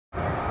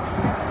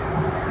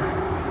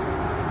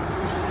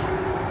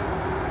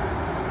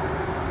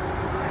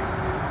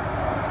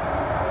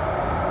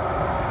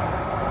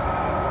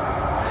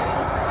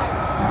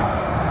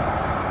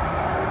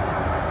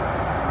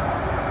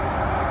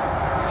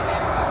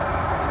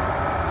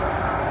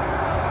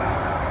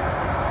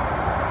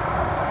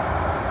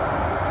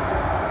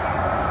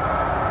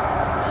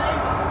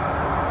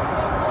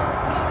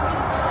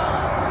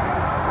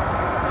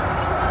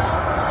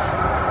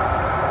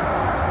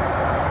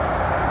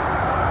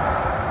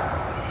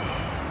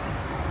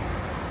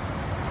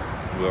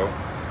Well,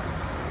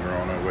 we're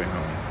on our way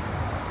home.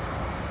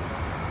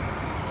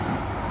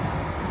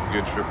 It's a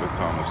good trip with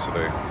Thomas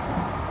today.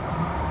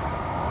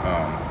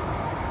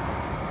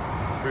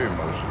 Pretty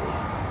emotional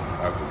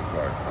after the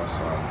fact. My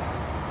son,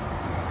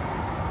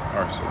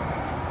 our son,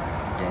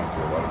 going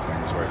through a lot of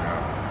things right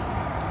now.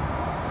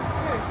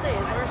 I was gonna say,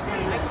 it's our son.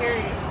 I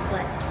carry it,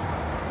 but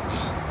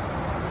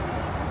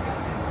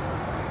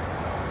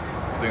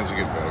Things will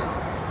get better.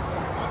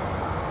 So,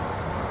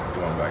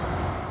 going back home.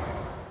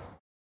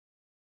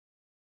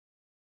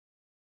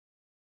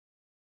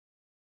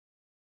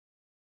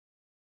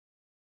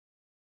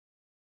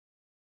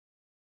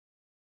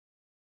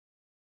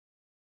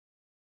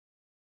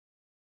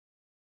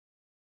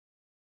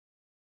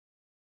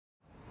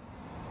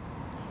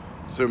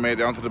 So we made it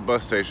down to the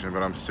bus station,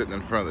 but I'm sitting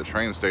in front of the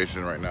train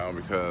station right now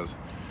because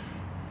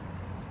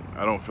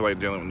I don't feel like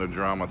dealing with no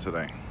drama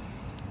today.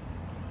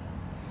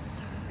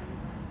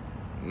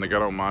 Like, I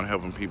don't mind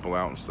helping people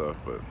out and stuff,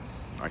 but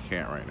I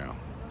can't right now.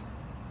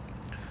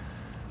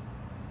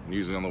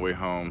 Usually on the way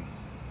home,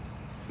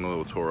 I'm a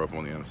little tore up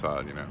on the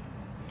inside, you know.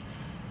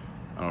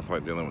 I don't feel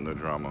like dealing with no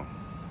drama.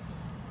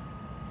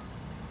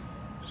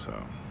 So,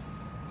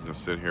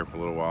 just sit here for a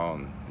little while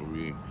and we'll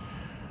be,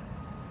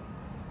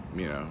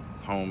 you know,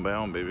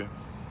 homebound, baby.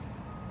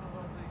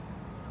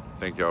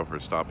 Thank y'all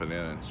for stopping in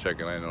and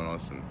checking in on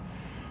us, and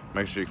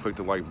make sure you click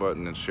the like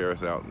button and share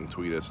us out and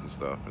tweet us and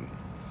stuff, and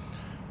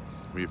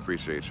we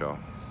appreciate y'all.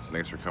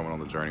 Thanks for coming on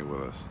the journey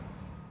with us.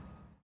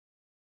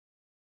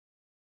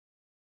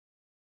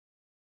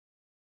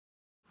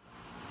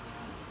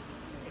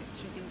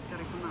 chicken's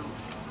gotta come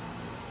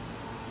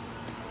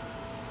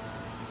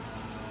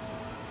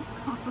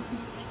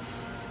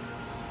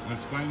out.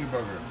 Explain your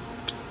burger.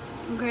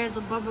 Okay, it's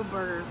a Bubba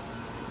Burger.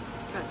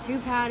 It's got 2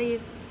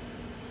 patties,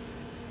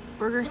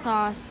 burger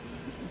sauce,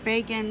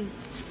 bacon,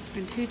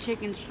 and 2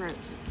 chicken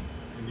strips.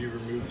 And you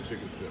removed the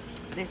chicken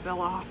strips. They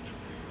fell off.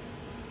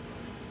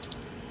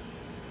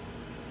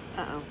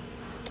 Uh-oh.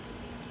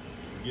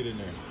 Get in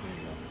there.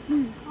 There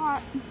you go.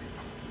 Hot.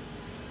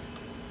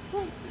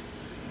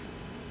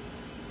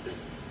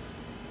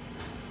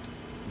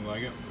 You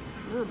like it?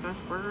 This is the best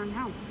burger in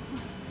town.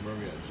 Where are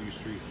we at? G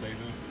Street Station?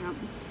 Yep.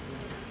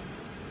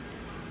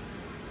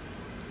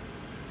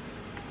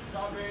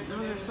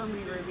 There's so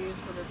many reviews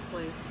for this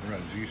place. We're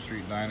at G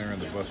Street Diner in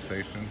the bus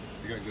station.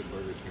 You got good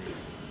burgers here.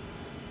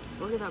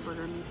 Look at that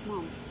burger. I mean, come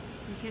on.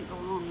 You can't go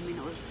wrong. I mean,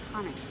 it was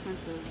kind of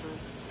expensive, but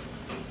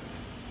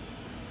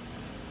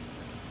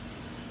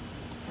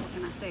what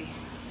can I say?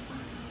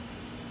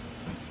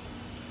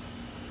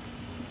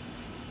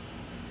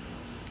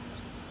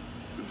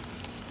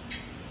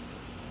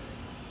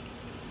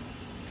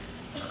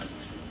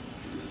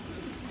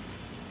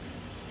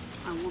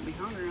 I won't be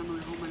hungry on the way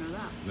home, I know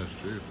that. That's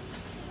true.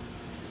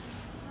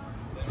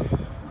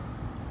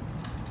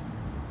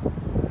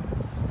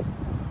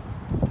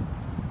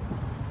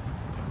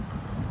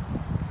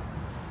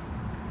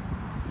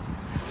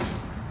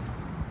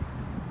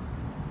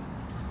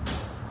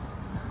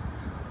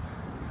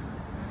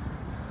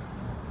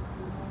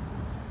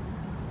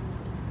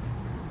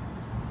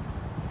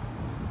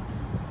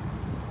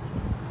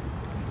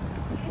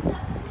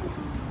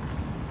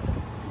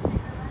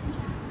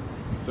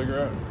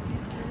 Cigarette?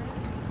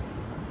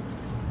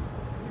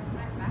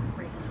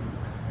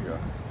 Yeah.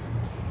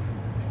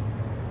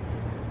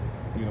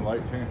 Need a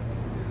light too?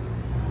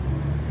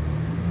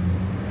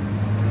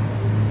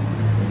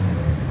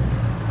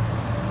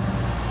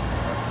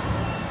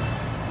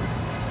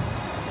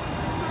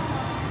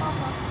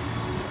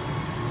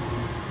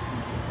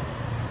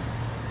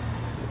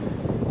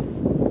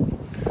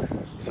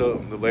 So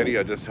the lady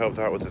I just helped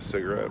out with the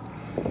cigarette,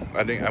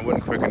 I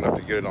wasn't quick enough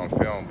to get it on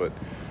film, but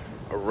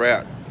a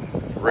rat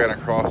ran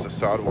across the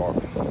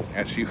sidewalk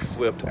and she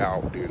flipped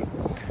out, dude.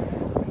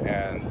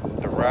 And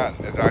the rat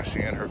is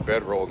actually in her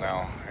bedroll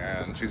now,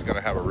 and she's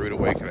gonna have a rude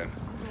awakening.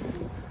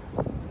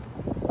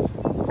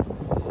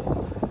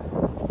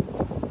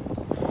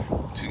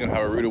 She's gonna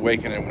have a rude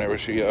awakening whenever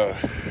she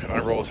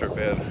unrolls her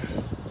bed.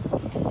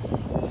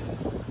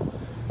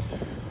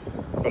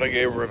 But I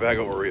gave her a bag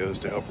of Oreos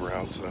to help her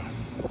out, so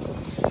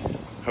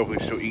hopefully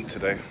she'll eat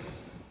today.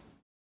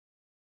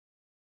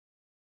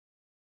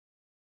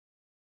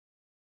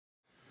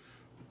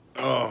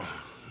 Oh,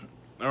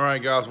 all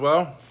right, guys.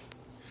 Well,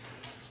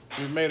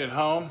 we've made it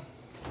home.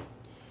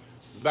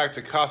 Back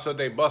to Casa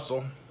de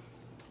Bustle.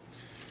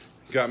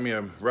 Got me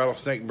a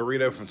rattlesnake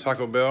burrito from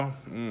Taco Bell.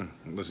 It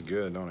looks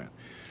good, don't it?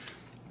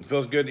 It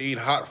feels good to eat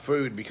hot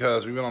food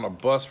because we've been on a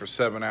bus for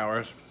 7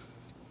 hours.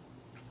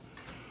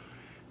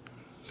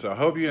 So I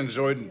hope you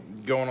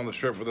enjoyed going on the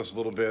trip with us a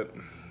little bit.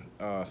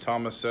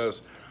 Thomas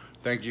says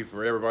thank you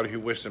for everybody who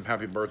wished him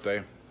happy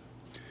birthday.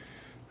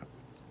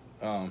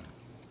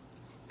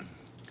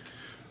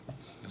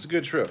 It's a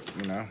good trip,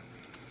 you know.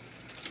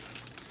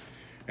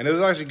 And it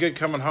was actually good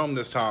coming home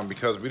this time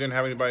because we didn't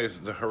have anybody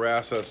to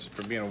harass us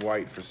for being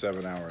white for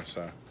 7 hours.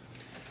 So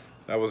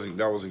that was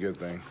a good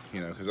thing,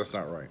 you know, because that's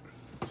not right.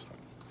 So.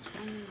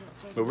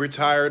 But we're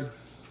tired,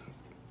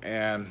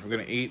 and we're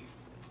gonna eat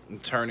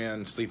and turn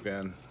in, sleep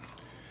in,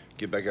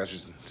 get back at you.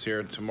 See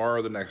you tomorrow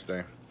or the next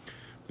day.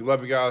 We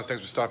love you guys.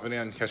 Thanks for stopping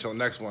in. Catch you on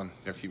the next one.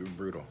 Keep it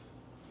brutal.